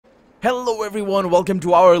Hello everyone, welcome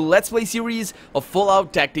to our Let's Play series of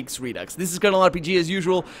Fallout Tactics Redux. This is Colonel RPG as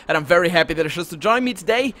usual, and I'm very happy that you chose to join me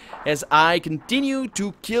today as I continue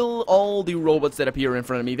to kill all the robots that appear in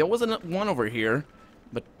front of me. There wasn't one over here,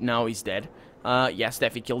 but now he's dead. Yeah,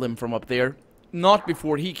 Steffi killed him from up there. Not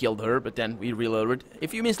before he killed her, but then we reloaded.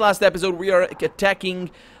 If you missed last episode, we are attacking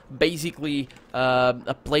basically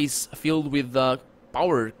a place filled with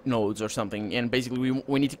power nodes or something, and basically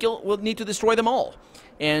we'll need to destroy them all.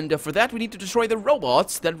 And for that we need to destroy the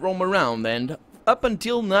robots that roam around, and up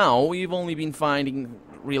until now we've only been finding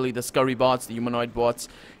really the scurry bots, the humanoid bots,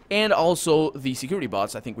 and also the security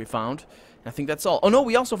bots. I think we found. I think that's all. Oh no,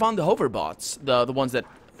 we also found the hover bots, the ones that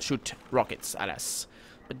shoot rockets at us,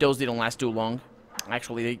 but those didn't last too long.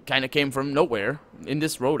 Actually, they kind of came from nowhere, in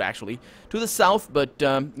this road actually, to the south, but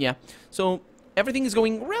yeah. So everything is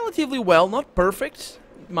going relatively well, not perfect,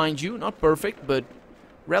 mind you, not perfect, but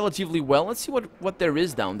relatively well. Let's see what there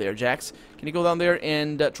is down there, Jax. Can you go down there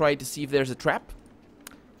and try to see if there's a trap?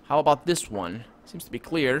 How about this one? Seems to be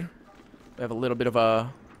clear. We have a little bit of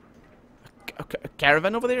a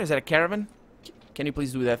caravan over there. Is that a caravan? Can you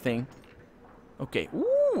please do that thing? Okay.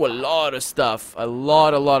 Ooh, a lot of stuff. A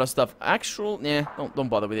lot of stuff. Nah, don't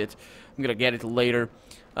bother with it. I'm gonna get it later.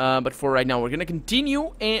 But for right now, we're gonna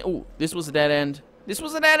continue. And oh, this was a dead end. This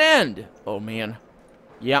was a dead end. Oh man.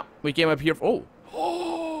 Yeah, we came up here. Oh.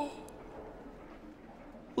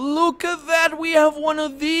 Look at that. We have one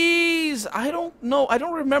of these. I don't know. I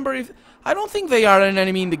don't remember if. I don't think they are an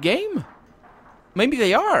enemy in the game. Maybe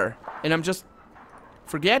they are, and I'm just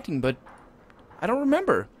forgetting. But I don't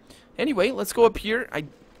remember. Anyway, let's go up here. I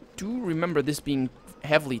do remember this being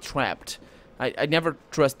heavily trapped. I never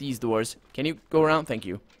trust these doors. Can you go around? Thank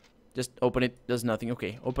you. Just open it. Does nothing.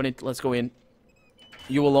 Okay, open it. Let's go in.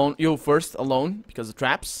 You alone. You first alone because of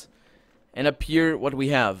traps. And up here, what do we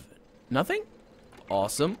have? Nothing?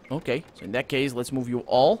 Awesome. Okay, so in that case, let's move you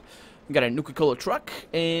all. We got a Nuka-Cola truck,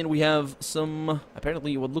 and we have some,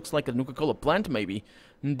 apparently what looks like a Nuka-Cola plant, maybe.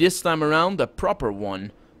 And this time around, the proper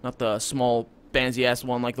one. Not the small, pansy-ass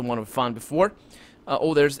one like the one we found before.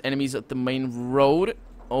 Oh, there's enemies at the main road.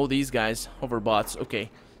 Oh, these guys, hoverbots. Okay,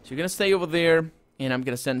 so you're gonna stay over there, and I'm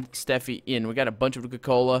gonna send Steffi in. We got a bunch of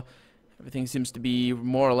Nuka-Cola. Everything seems to be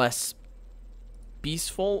more or less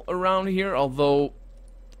peaceful around here, although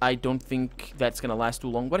I don't think that's gonna last too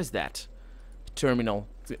long. What is that? Terminal.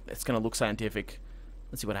 It's gonna look scientific.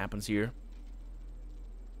 Let's see what happens here.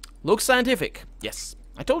 Looks scientific. Yes,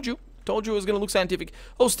 I told you. Told you it was gonna look scientific.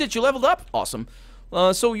 Oh, Stitch, you leveled up? Awesome.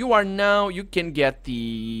 So you are now, you can get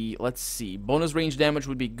the, let's see, bonus range damage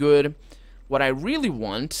would be good. What I really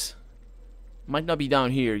want might not be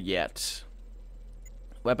down here yet.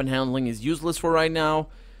 Weapon handling is useless for right now.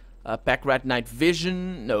 Pack rat night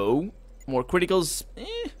vision, no. More criticals,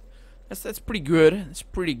 that's pretty good. That's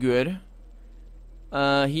pretty good.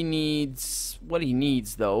 He needs what he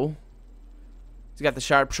needs though. He's got the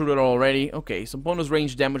sharpshooter already. Okay, so bonus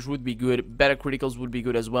range damage would be good. Better criticals would be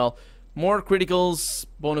good as well. More criticals,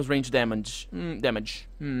 bonus range damage. Let's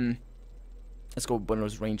go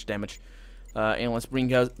bonus range damage. And let's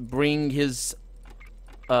bring his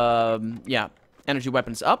yeah, energy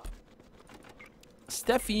weapons up.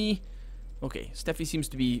 Steffi. Okay, Steffi seems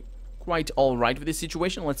to be quite alright with this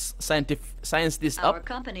situation. Let's science this up. Our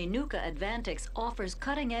company, Nuka Advantix, offers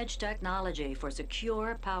cutting-edge technology for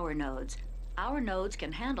secure power nodes. Our nodes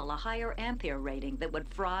can handle a higher ampere rating that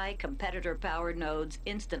would fry competitor power nodes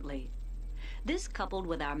instantly. This, coupled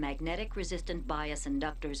with our magnetic-resistant bias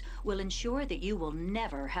inductors, will ensure that you will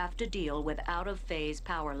never have to deal with out-of-phase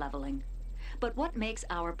power leveling. But what makes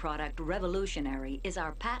our product revolutionary is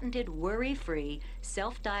our patented worry-free,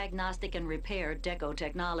 self-diagnostic and repair deco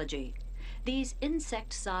technology. These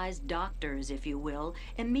insect-sized doctors, if you will,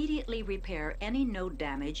 immediately repair any node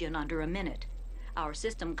damage in under a minute. Our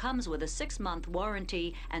system comes with a 6-month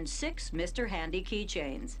warranty and 6 Mr. Handy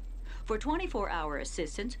keychains. For 24-hour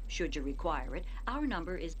assistance, should you require it, our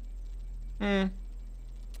number is...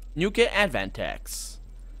 Nuka Advantix.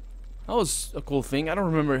 That was a cool thing. I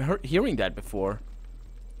don't remember hearing that before.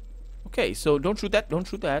 Okay, so don't shoot that. Don't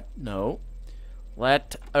shoot that. No.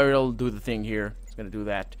 Let Earl do the thing here. He's gonna do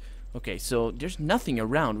that. Okay, so there's nothing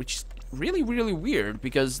around, which is really, really weird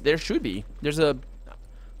because there should be. There's a...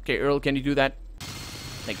 Okay, Earl, can you do that?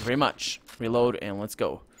 Thank you very much. Reload and let's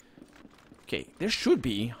go. Okay, there should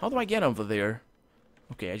be. How do I get over there?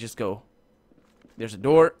 Okay, I just go. There's a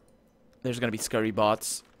door. There's gonna be scurry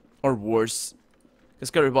bots. Or worse. The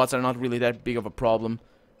scurry bots are not really that big of a problem.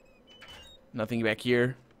 Nothing back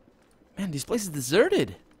here. Man, this place is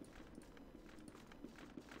deserted.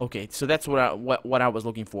 Okay, so that's what I was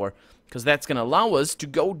looking for, because that's gonna allow us to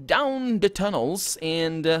go down the tunnels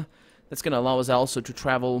and That's gonna allow us also to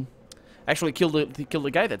travel. Actually, kill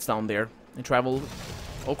the guy that's down there and travel.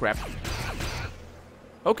 Oh crap.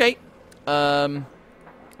 Okay.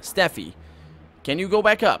 Steffi, can you go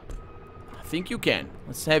back up? I think you can.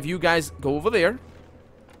 Let's have you guys go over there.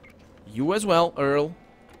 You as well, Earl.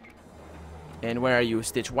 And where are you,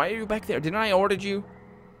 Stitch? Why are you back there? Didn't I order you?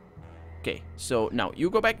 Okay, so now you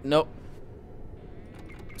go back. No.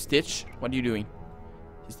 Stitch, what are you doing?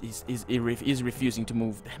 He's refusing to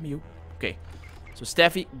move. Damn you. Okay. So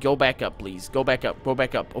Steffi, go back up, please. Go back up. Go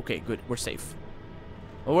back up. Okay, good. We're safe.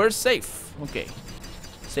 We're safe. Okay.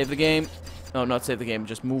 Save the game. No, not save the game.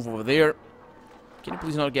 Just move over there. Can you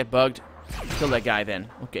please not get bugged? Kill that guy then.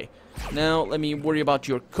 Okay. Now let me worry about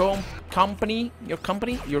your company. Your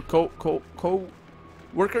co-workers.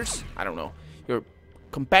 I don't know. Your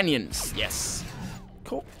companions. Yes.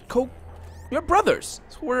 Your brothers.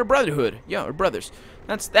 So we're a brotherhood. Yeah, we're brothers.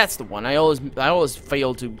 That's the one. I always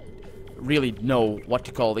fail to really know what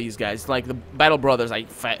to call these guys. Like the Battle Brothers, I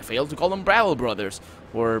fail to call them Battle Brothers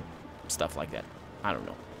or stuff like that. I don't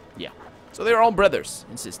know. Yeah. So they're all brothers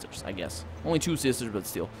and sisters, I guess. Only 2 sisters, but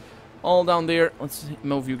still. All down there. Let's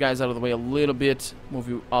move you guys out of the way a little bit. Move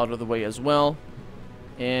you out of the way as well.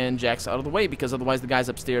 And Jack's out of the way, because otherwise the guys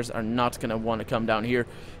upstairs are not going to want to come down here.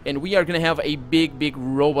 And we are going to have a big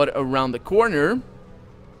robot around the corner.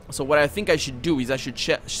 So what I think I should do is I should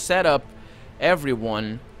set up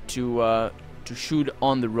everyone to shoot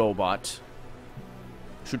on the robot.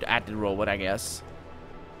 Shoot at the robot, I guess.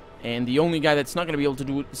 And the only guy that's not going to be able to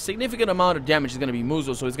do a significant amount of damage is going to be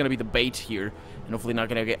Muzo, so he's going to be the bait here. And hopefully not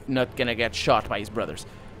going to get shot by his brothers.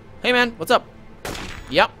 Hey man, what's up?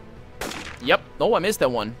 Yep. Oh, I missed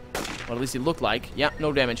that one. Or at least it looked like. Yeah,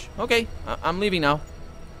 no damage. Okay, I'm leaving now.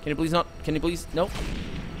 Can you please not? Can you please? No.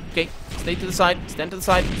 Okay, stay to the side. Stand to the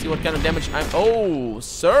side. See what kind of damage I'm... Oh,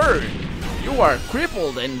 sir. You are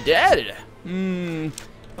crippled and dead.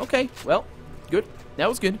 Okay, well, good. That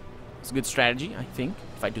was good. It's a good strategy, I think,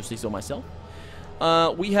 if I do say so myself.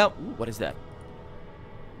 We have... Ooh, what is that?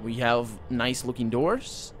 We have nice looking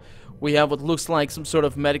doors. We have what looks like some sort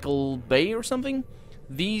of medical bay or something.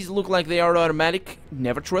 These look like they are automatic.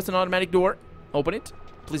 Never trust an automatic door. Open it.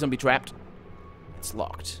 Please don't be trapped. It's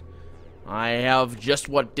locked. I have just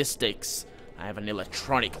what this takes. I have an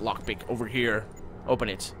electronic lockpick over here. Open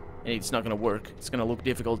it. And it's not gonna work. It's gonna look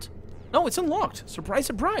difficult. No, it's unlocked. Surprise,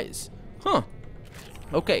 surprise. Huh.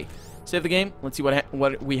 Okay. Save the game. Let's see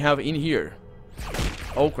what we have in here.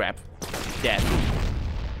 Oh, crap. Death.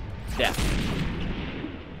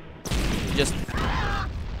 Just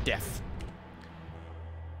death.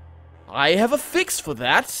 I have a fix for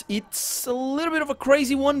that. It's a little bit of a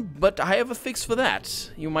crazy one, but I have a fix for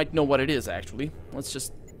that. You might know what it is, actually. Let's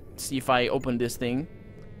just see if I open this thing.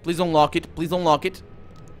 Please don't lock it. Please don't lock it.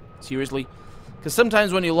 Seriously. Because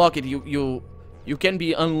sometimes when you lock it, you can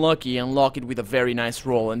be unlucky and lock it with a very nice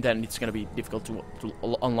roll, and then it's going to be difficult to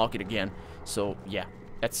unlock it again. So, yeah.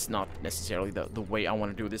 That's not necessarily the way I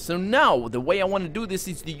want to do this. So now, the way I want to do this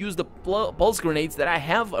is to use the pulse grenades that I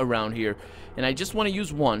have around here. And I just want to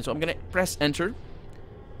use one. So I'm going to press enter.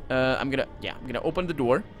 I'm going to open the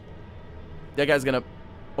door. That guy's going to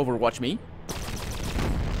overwatch me.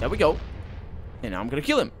 There we go. And now I'm going to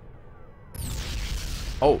kill him.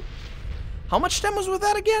 Oh. How much damage was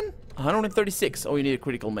that again? 136. Oh, you need a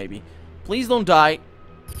critical maybe. Please don't die.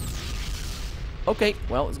 Okay,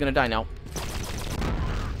 well, it's going to die now.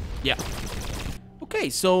 Yeah.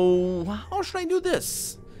 Okay, so how should I do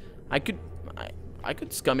this? I could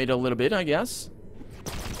scum it a little bit, I guess.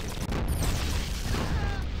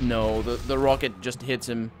 No, the rocket just hits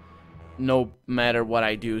him no matter what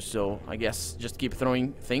I do, so I guess just keep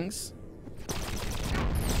throwing things.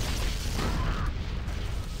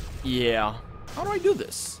 Yeah. How do I do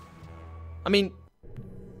this? I mean,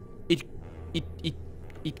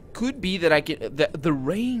 it could be that I can... The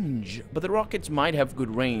range. But the rockets might have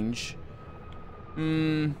good range.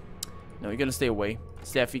 No, you're gonna stay away.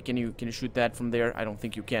 Steffi, can you shoot that from there? I don't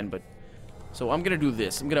think you can, but... So I'm gonna do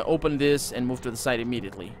this. I'm gonna open this and move to the side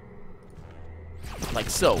immediately. Like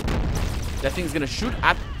so. That thing's gonna shoot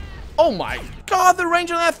at... Oh my god, the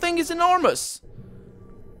range on that thing is enormous!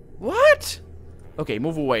 What? Okay,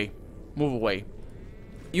 move away. Move away.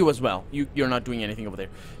 You as well. You're not doing anything over there.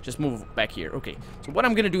 Just move back here. Okay. So what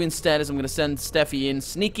I'm going to do instead is I'm going to send Steffi in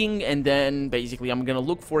sneaking, and then basically I'm going to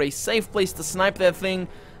look for a safe place to snipe that thing.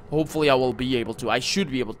 Hopefully I will be able to. I should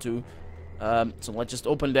be able to. So let's just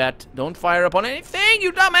open that. Don't fire up on anything,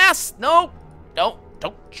 you dumbass! No! No!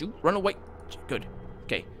 Don't shoot. Run away. Good.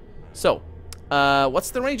 Okay. So,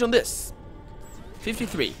 what's the range on this?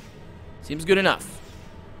 53. Seems good enough.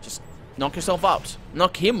 Just knock yourself out.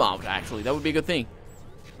 Knock him out, actually. That would be a good thing.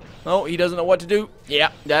 Oh, he doesn't know what to do.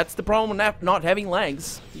 Yeah, that's the problem with not having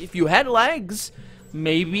legs. If you had legs,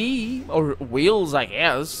 maybe, or wheels, I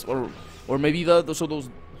guess, or maybe those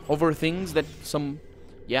hover things that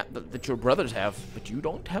that your brothers have, but you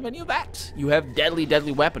don't have any of that. You have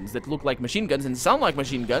deadly weapons that look like machine guns and sound like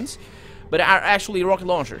machine guns, but are actually rocket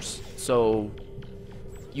launchers. So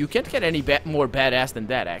you can't get any more badass than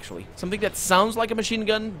that, actually. Something that sounds like a machine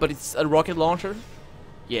gun, but it's a rocket launcher.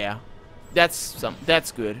 Yeah. That's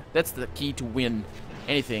good. That's the key to win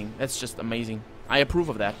anything. That's just amazing. I approve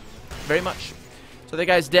of that very much. So the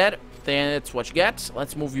guy's dead. That's what you get.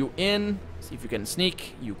 Let's move you in. See if you can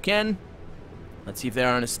sneak. You can. Let's see if there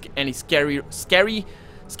are any scary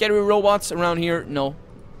robots around here. No,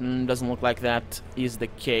 doesn't look like that is the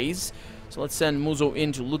case. So let's send Muzo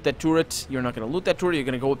in to loot that turret. You're not gonna loot that turret. You're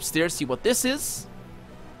gonna go upstairs, see what this is.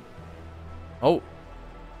 Oh.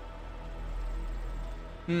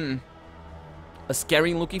 A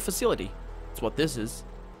scary looking facility. That's what this is.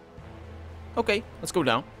 Okay, let's go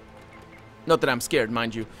down. Not that I'm scared,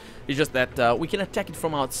 mind you. It's just that we can attack it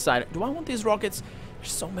from outside. Do I want these rockets?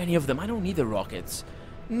 There's so many of them. I don't need the rockets.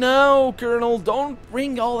 No, Colonel, don't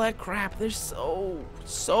bring all that crap. They're so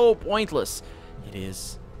pointless. It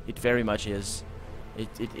is. It very much is. It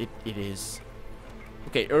is.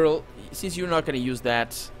 Okay, Earl, since you're not going to use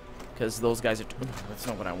that, because those guys are... that's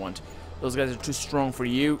not what I want. Those guys are too strong for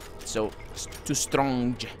you, so too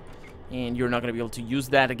strong. And you're not going to be able to use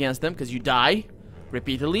that against them, because you die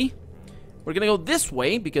repeatedly. We're going to go this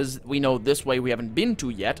way, because we know this way we haven't been to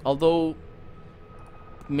yet, although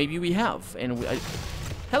maybe we have. And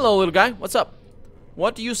hello, little guy, what's up?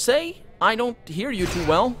 What do you say? I don't hear you too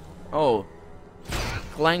well. Oh.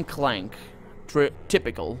 Clank, clank.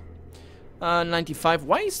 Typical. 95.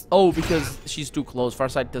 Why is... oh, because she's too close.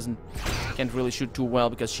 Farsight can't really shoot too well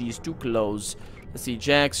because she's too close. Let's see,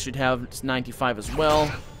 Jax should have 95 as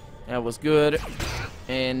well. That was good.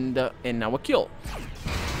 And now a kill.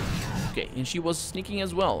 Okay, and she was sneaking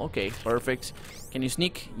as well. Okay, perfect. Can you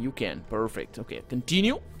sneak? You can. Perfect. Okay,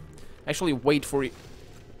 continue. Actually, wait for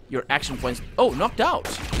your action points. Oh, knocked out.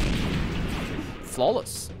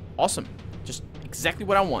 Flawless. Awesome. Just exactly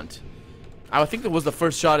what I want. I think that was the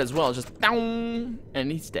first shot as well. Just down,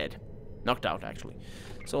 and he's dead. Knocked out, actually.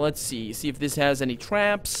 So let's see if this has any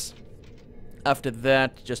traps. After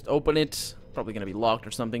that, just open it. Probably gonna be locked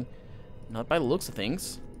or something. Not by the looks of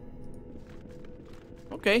things.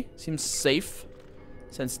 Okay, seems safe.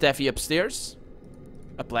 Send Steffi upstairs.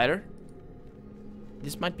 Up ladder.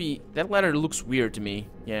 This might be... that ladder looks weird to me.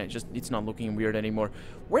 Yeah, it's not looking weird anymore.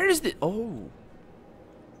 Where is the... oh.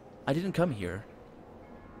 I didn't come here.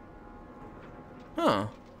 Huh.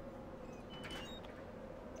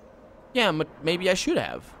 Yeah, but maybe I should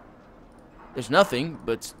have. There's nothing,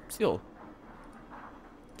 but still.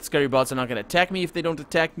 Scary bots are not gonna attack me if they don't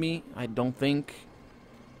attack me. I don't think.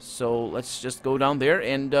 So let's just go down there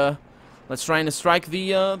and let's try and strike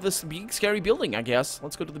this big scary building, I guess.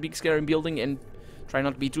 Let's go to the big scary building and try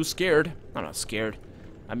not to be too scared. I'm not scared.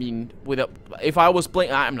 I mean, if I was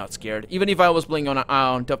playing, I'm not scared. Even if I was playing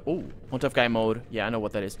on tough guy mode, yeah, I know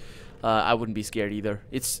what that is. I wouldn't be scared either.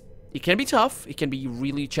 It can be tough. It can be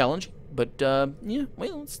really challenging, but yeah,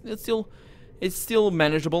 well, it's still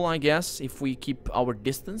manageable, I guess, if we keep our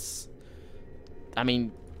distance. I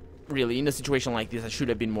mean, really, in a situation like this, I should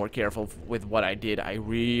have been more careful with what I did. I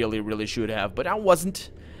really should have, but I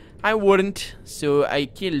wasn't. I wouldn't. So I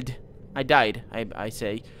died.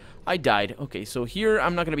 I died. Okay, so here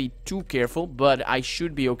I'm not gonna be too careful, but I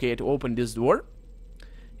should be okay to open this door.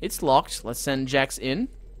 It's locked. Let's send Jax in.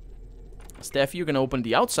 Steffi, you're gonna open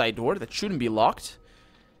the outside door that shouldn't be locked,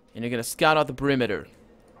 and you're gonna scout out the perimeter.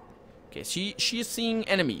 Okay, she is seeing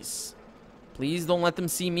enemies. Please don't let them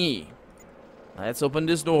see me. Let's open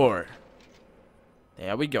this door.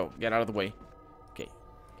 There we go. Get out of the way. Okay,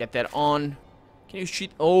 get that on. Can you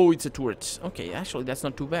shoot? Oh, it's a turret. Okay, actually that's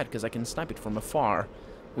not too bad because I can snipe it from afar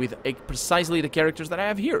with precisely the characters that I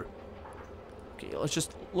have here. Okay, let's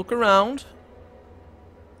just look around.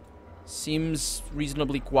 Seems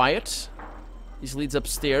reasonably quiet. This leads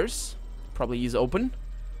upstairs. Probably is open.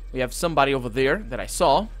 We have somebody over there that I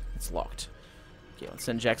saw. It's locked. Okay, let's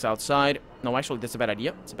send Jax outside. No, actually, that's a bad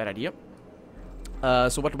idea. It's a bad idea.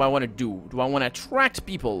 So what do I want to do? Do I want to attract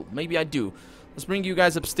people? Maybe I do. Let's bring you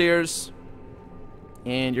guys upstairs.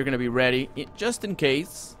 And you're going to be ready, just in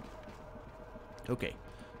case. Okay.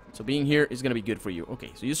 So being here is going to be good for you.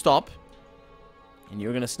 Okay, so you stop. And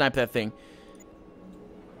you're going to snipe that thing.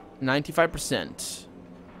 95%.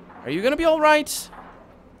 Are you going to be alright?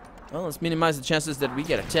 Well, let's minimize the chances that we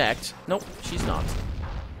get attacked. Nope, she's not.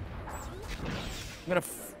 I'm going to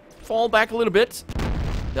fall back a little bit.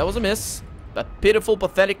 That was a miss. a pitiful,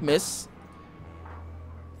 pathetic miss.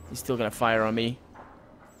 He's still gonna fire on me.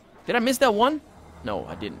 Did I miss that one? No,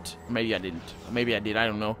 I didn't. Maybe I didn't. Maybe I did. I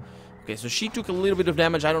don't know. Okay, so she took a little bit of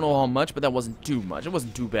damage. I don't know how much, but that wasn't too much. It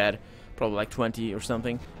wasn't too bad. Probably like 20 or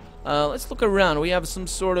something. Let's look around. We have some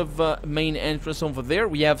sort of main entrance over there.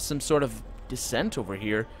 We have some sort of descent over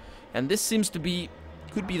here. And this seems to be...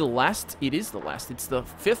 could be the last. It is the last. It's the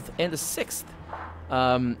 5th and the 6th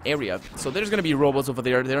area. So there's going to be robots over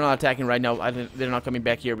there. They're not attacking right now. They're not coming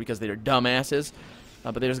back here because they're dumbasses.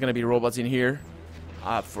 But there's going to be robots in here.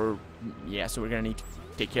 Yeah, so we're going to need to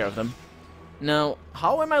take care of them. Now,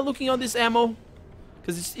 how am I looking on this ammo?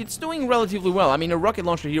 Because it's doing relatively well. I mean, a rocket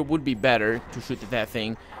launcher here would be better to shoot at that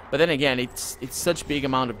thing. But then again, it's such big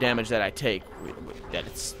amount of damage that I take that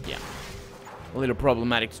it's, yeah, a little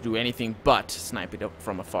problematic to do anything but snipe it up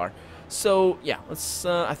from afar. So, yeah, let's,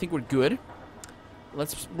 I think we're good.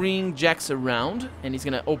 Let's bring Jax around, and he's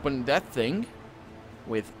gonna open that thing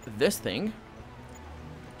with this thing.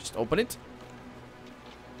 Just open it.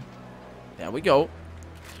 There we go.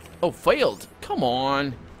 Oh, failed. Come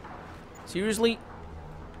on. Seriously?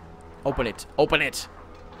 Open it. Open it.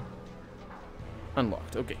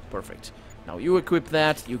 Unlocked. Okay, perfect. Now you equip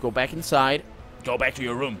that. You go back inside. Go back to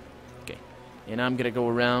your room. Okay. And I'm gonna go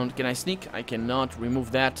around. Can I sneak? I cannot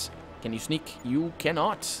remove that. Can you sneak? You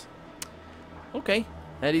cannot. Okay.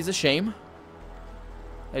 That is a shame.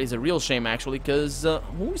 That is a real shame, actually, because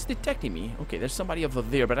who is detecting me? Okay, there's somebody over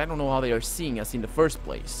there, but I don't know how they are seeing us in the first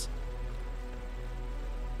place.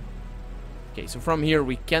 Okay, so from here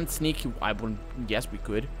we can't sneak. I wouldn't guess we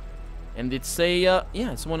could. And it's a,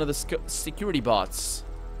 yeah, it's one of the security bots.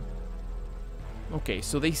 Okay,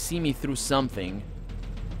 so they see me through something.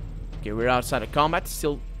 Okay, we're outside of combat.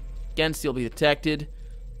 Can still be detected.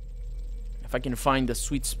 If I can find the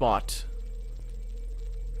sweet spot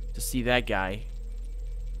to see that guy,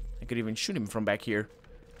 I could even shoot him from back here.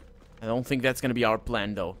 I don't think that's gonna be our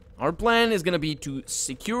plan, though. Our plan is gonna be to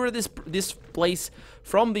secure this place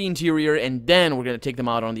from the interior, and then we're gonna take them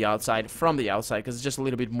out on the outside, from the outside, because it's just a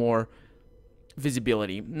little bit more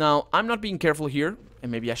visibility. Now, I'm not being careful here,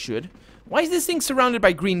 and maybe I should. Why is this thing surrounded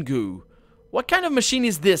by green goo? What kind of machine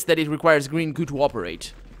is this that it requires green goo to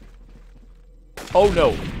operate? Oh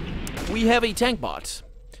no. We have a tank bot.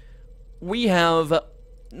 We have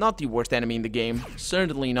not the worst enemy in the game.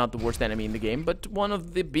 Certainly not the worst enemy in the game, but one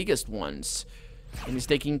of the biggest ones. And he's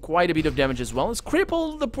taking quite a bit of damage as well. It's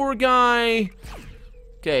crippled, the poor guy.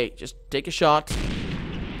 Okay, just take a shot.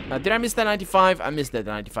 Did I miss that 95? I missed that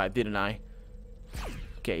 95, didn't I?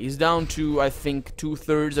 Okay, he's down to, I think,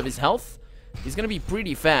 2/3 of his health. He's gonna be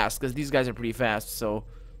pretty fast, because these guys are pretty fast, so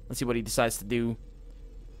let's see what he decides to do.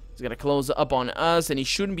 He's gonna close up on us, and he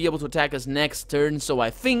shouldn't be able to attack us next turn, so I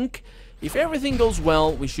think, if everything goes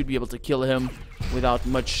well, we should be able to kill him without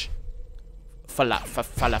much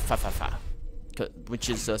which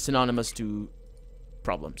is synonymous to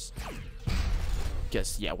problems.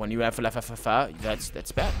 Because, yeah, when you have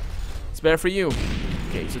that's bad. It's bad for you.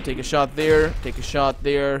 Okay, so take a shot there, take a shot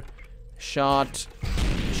there, shot,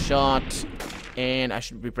 and I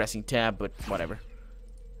should be pressing tab, but whatever.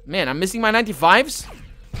 Man, I'm missing my 95s?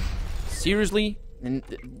 Seriously? And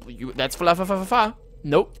that's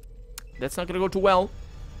Nope. That's not gonna go too well.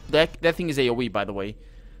 That thing is AoE, by the way.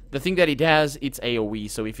 The thing that it has, it's AoE,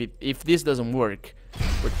 so if this doesn't work,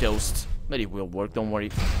 we're toast. But it will work, don't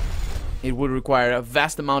worry. It would require a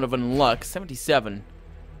vast amount of unluck. 77.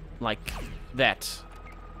 Like that.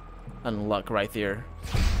 Unluck right there.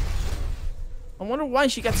 I wonder why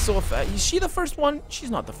she got so fast. Is she the first one?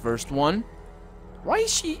 She's not the first one. Why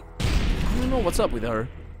is she... I don't know what's up with her.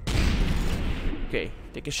 Okay,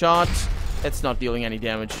 take a shot. That's not dealing any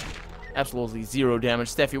damage. Absolutely 0 damage.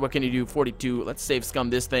 Steffi, what can you do? 42. Let's save scum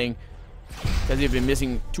this thing. Because you've been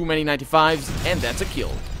missing too many 95s. And that's a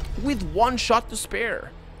kill. With 1 shot to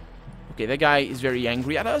spare. Okay, that guy is very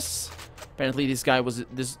angry at us. Apparently this guy was...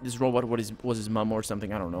 This robot was his mom or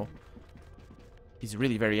something. I don't know. He's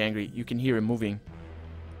really very angry. You can hear him moving.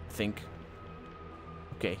 I think.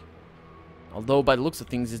 Okay. Although by the looks of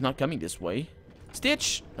things, he's not coming this way.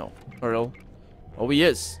 Stitch? No. Earl. Oh, he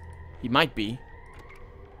is. He might be.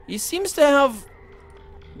 He seems to have...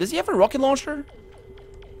 Does he have a rocket launcher?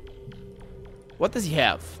 What does he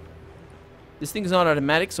have? This thing is not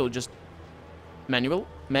automatic, so just... Manual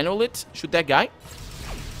it. Shoot that guy.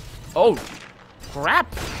 Oh,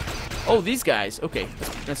 crap. Oh, these guys. Okay,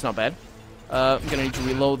 that's not bad. I'm gonna need to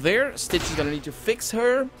reload there. Stitch is gonna need to fix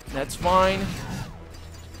her. That's fine.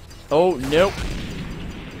 Oh, no.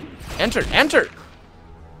 Enter.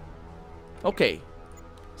 Okay.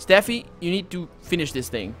 Steffi, you need to finish this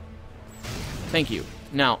thing. Thank you.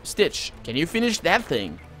 Now, Stitch, can you finish that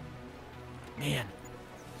thing? Man.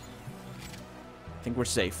 I think we're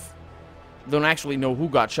safe. Don't actually know who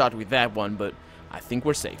got shot with that one, but I think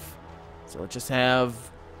we're safe. So let's just have...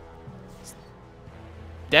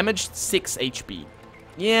 damaged 6 HP.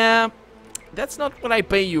 Yeah, that's not what I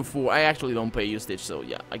pay you for. I actually don't pay you, Stitch, so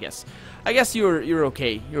yeah, I guess you're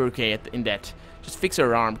okay. You're okay in that. Just fix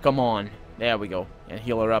her arm, come on. There we go. And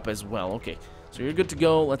heal her up as well. Okay, so you're good to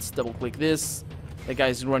go. Let's double click this. That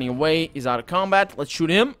guy's running away. He's out of combat. Let's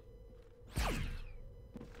shoot him.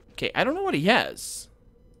 Okay, I don't know what he has.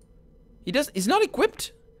 He's not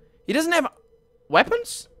equipped. He doesn't have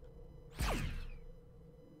weapons?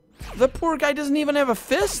 The poor guy doesn't even have a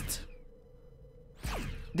fist?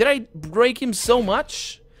 Did I break him so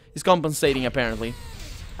much? He's compensating, apparently.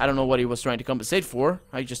 I don't know what he was trying to compensate for.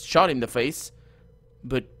 I just shot him in the face.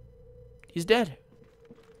 But he's dead.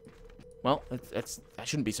 Well, I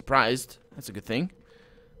shouldn't be surprised. That's a good thing.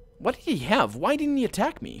 What did he have? Why didn't he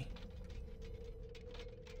attack me?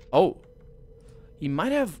 Oh. He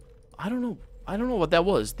might have... I don't know. I don't know what that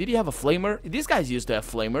was. Did he have a flamer? These guys used to have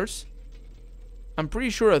flamers. I'm pretty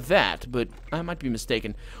sure of that, but I might be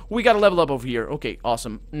mistaken. We got to level up over here. Okay,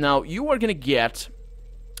 awesome. Now, you are going to get...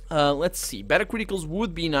 let's see. Better criticals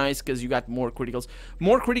would be nice, because you got more criticals.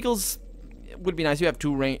 More criticals would be nice. You have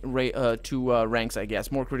two ranks, I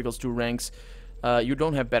guess. More criticals, 2 ranks. You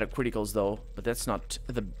don't have better criticals, though, but that's not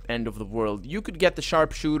the end of the world. You could get the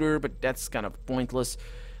sharpshooter, but that's kind of pointless.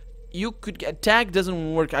 You could get... Tag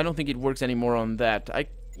doesn't work. I don't think it works anymore on that.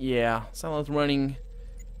 Yeah. Silent running...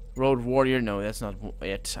 Road Warrior, no, that's not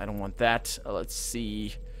it. I don't want that. Let's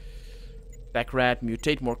see. Backrat,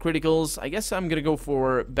 mutate, more criticals. I guess I'm gonna go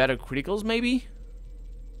for better criticals, maybe?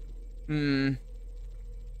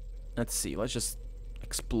 Let's see, let's just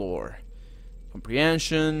explore.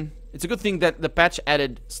 Comprehension. It's a good thing that the patch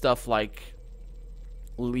added stuff like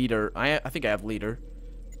leader. I think I have leader.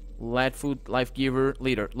 Lad food, life giver,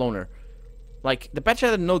 leader, loner. Like, the patch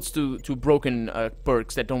added notes to broken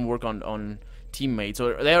perks that don't work on teammates.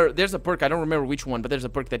 Or there's a perk, I don't remember which one, but there's a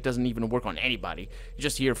perk that doesn't even work on anybody. It's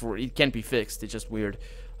just here for... It can't be fixed. It's just weird.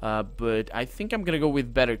 But I think I'm gonna go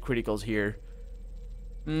with better criticals here.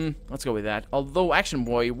 Let's go with that. Although Action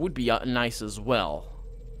Boy would be nice as well.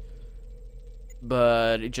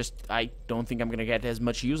 But it just... I don't think I'm gonna get as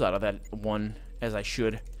much use out of that one as I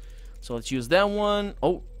should. So let's use that one.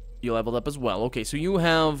 Oh, you leveled up as well. Okay, so you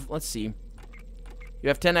have... Let's see. You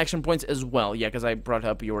have 10 action points as well. Yeah, because I brought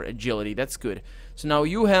up your agility. That's good. So now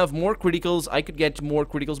you have more criticals. I could get more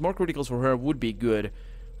criticals. More criticals for her would be good.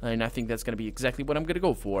 And I think that's going to be exactly what I'm going to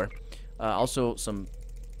go for. Also, some...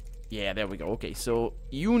 Yeah, there we go. Okay, so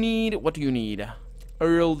you need... What do you need?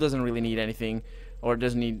 Earl doesn't really need anything. Or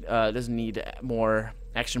doesn't need more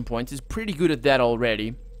action points. He's pretty good at that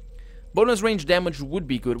already. Bonus range damage would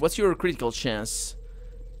be good. What's your critical chance?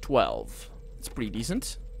 12. It's pretty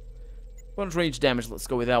decent. Bonus range damage, let's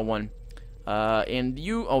go with that one. And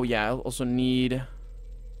you... Oh, yeah, I also need...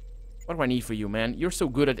 What do I need for you, man? You're so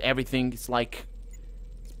good at everything. It's like...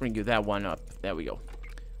 Let's bring you that one up. There we go.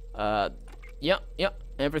 Yeah.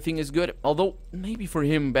 Everything is good. Although, maybe for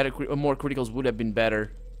him, more criticals would have been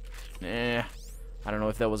better. I don't know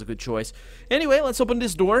if that was a good choice. Anyway, let's open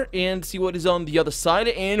this door and see what is on the other side.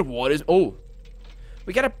 And what is... Oh!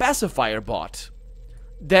 We got a pacifier bot.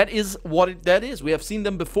 That is what that is. We have seen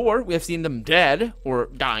them before. We have seen them dead or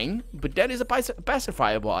dying, but that is a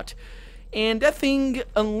pacifier bot. And that thing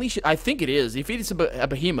unleashes... I think it is. If it is a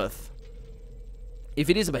behemoth. If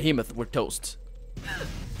it is a behemoth, we're toast.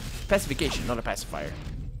 Pacification, not a pacifier.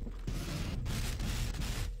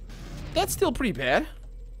 That's still pretty bad.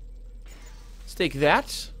 Let's take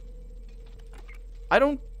that. I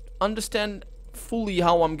don't understand fully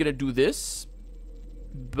how I'm gonna do this.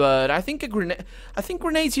 But I think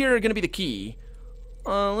grenades here are gonna be the key.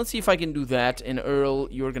 Let's see if I can do that. And Earl,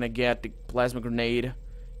 you're gonna get the plasma grenade.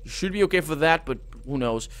 You should be okay for that, but who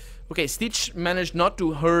knows? Okay, Stitch managed not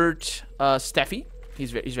to hurt Steffi.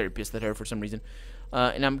 He's very pissed at her for some reason.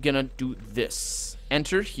 And I'm gonna do this.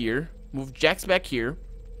 Enter here. Move Jax back here.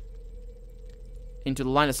 Into the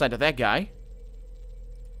line of sight of that guy.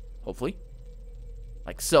 Hopefully.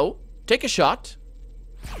 Like so. Take a shot.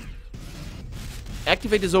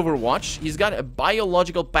 Activate his Overwatch. He's got a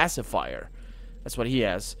biological pacifier. That's what he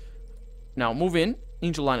has. Now move in.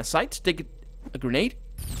 Into line of sight. Take a grenade.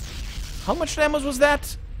 How much damage was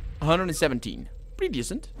that? 117. Pretty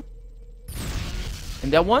decent.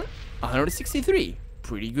 And that one? 163.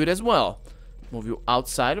 Pretty good as well. Move you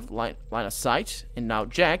outside of line of sight. And now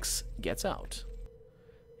Jax gets out.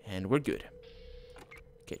 And we're good.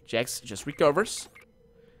 Okay, Jax just recovers.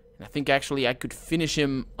 I think actually I could finish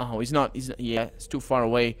him. Oh, he's not. Yeah, it's too far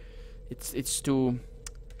away. It's too.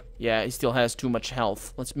 Yeah, he still has too much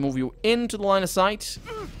health. Let's move you into the line of sight.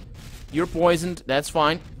 You're poisoned. That's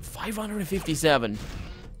fine. 557.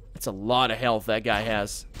 That's a lot of health that guy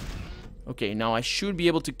has. Okay, now I should be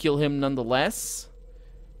able to kill him nonetheless.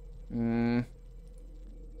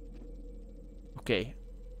 Okay.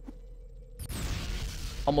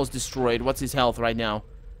 Almost destroyed. What's his health right now?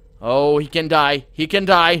 Oh, he can die. He can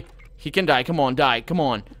die. He can die. Come on, die. Come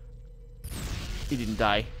on. He didn't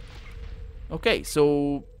die. Okay,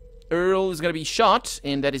 so Earl is gonna be shot,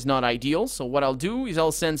 and that is not ideal. So what I'll do is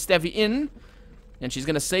I'll send Steffi in, and she's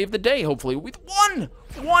gonna save the day, hopefully, with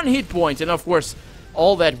one hit point. And of course,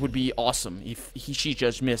 all that would be awesome if she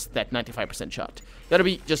just missed that 95% shot. That'll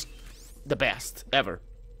be just the best ever.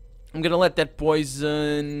 I'm gonna let that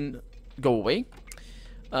poison go away.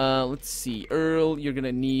 Let's see. Earl, you're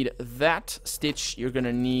gonna need that. Stitch, you're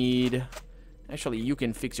gonna need... Actually, you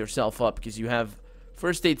can fix yourself up because you have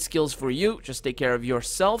first aid skills for you. Just take care of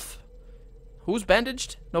yourself. Who's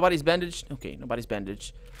bandaged? Nobody's bandaged? Okay, nobody's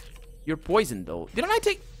bandaged. You're poisoned, though. Didn't I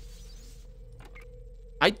take...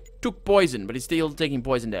 I took poison, but he's still taking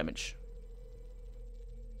poison damage.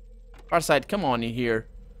 Farsight, come on in here.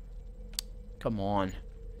 Come on.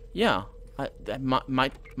 Yeah, that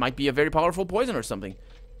might be a very powerful poison or something.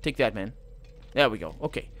 Take that, man. There we go.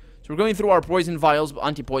 Okay. So we're going through our poison vials,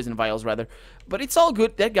 anti-poison vials, rather. But it's all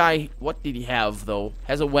good. That guy, what did he have, though?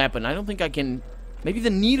 Has a weapon. I don't think I can... Maybe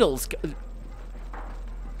the needles...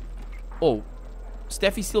 Oh.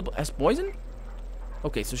 Steffi still has poison?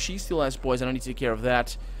 Okay, so she still has poison. I need to take care of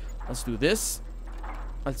that. Let's do this.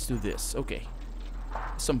 Let's do this. Okay.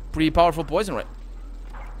 Some pretty powerful poison, right?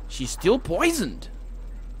 She's still poisoned.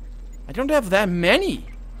 I don't have that many.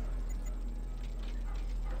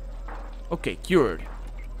 Okay, cured.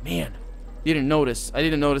 Man, didn't notice. I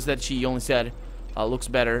didn't notice that she only said looks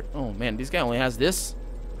better. Oh man, this guy only has this.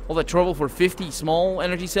 All that trouble for 50 small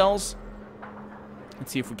energy cells.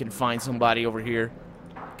 Let's see if we can find somebody over here.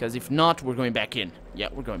 Because if not, we're going back in. Yeah,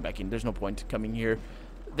 we're going back in. There's no point coming here.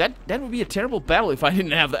 That would be a terrible battle if I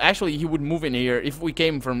didn't have the... Actually, he would move in here. If we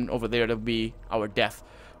came from over there, that would be our death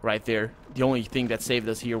right there. The only thing that saved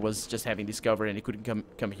us here was just having discovered, and he couldn't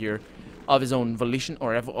come here of his own volition,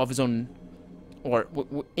 or of his own... Or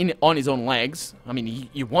on his own legs. I mean,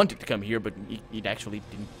 he wanted to come here, but he actually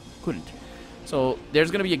couldn't. So there's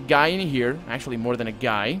gonna be a guy in here. Actually, more than a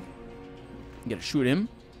guy. I'm gonna shoot him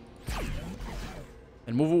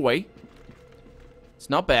and move away. It's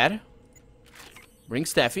not bad. Bring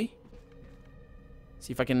Steffi.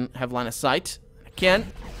 See if I can have line of sight. I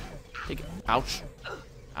can. Take it. Ouch.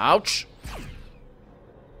 Ouch.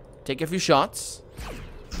 Take a few shots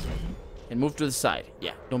and move to the side.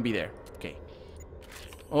 Yeah, don't be there.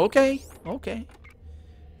 Okay, okay.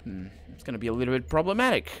 It's gonna be a little bit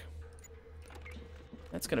problematic.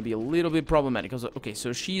 That's gonna be a little bit problematic. Okay,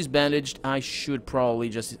 so she's bandaged. I should probably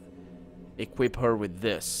just equip her with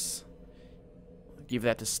this. Give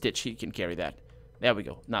that to Stitch. He can carry that. There we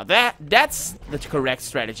go. Now that's the correct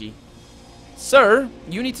strategy. Sir,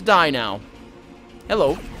 you need to die now.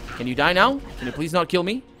 Hello. Can you die now? Can you please not kill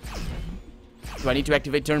me? Do I need to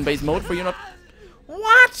activate turn-based mode for you not...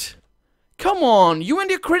 What? Come on, you and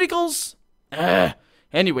your criticals?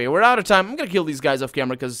 Anyway, we're out of time. I'm gonna kill these guys off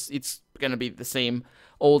camera because it's gonna be the same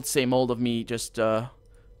old of me just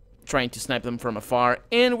trying to snipe them from afar.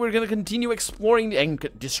 And we're gonna continue exploring and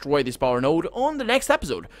destroy this power node on the next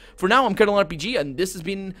episode. For now, I'm Colonel RPG, and this has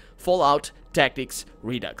been Fallout Tactics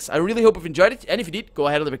Redux. I really hope you've enjoyed it, and if you did, go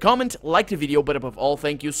ahead and leave a comment, like the video, but above all,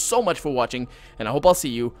 thank you so much for watching, and I hope I'll see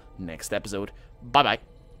you next episode. Bye-bye.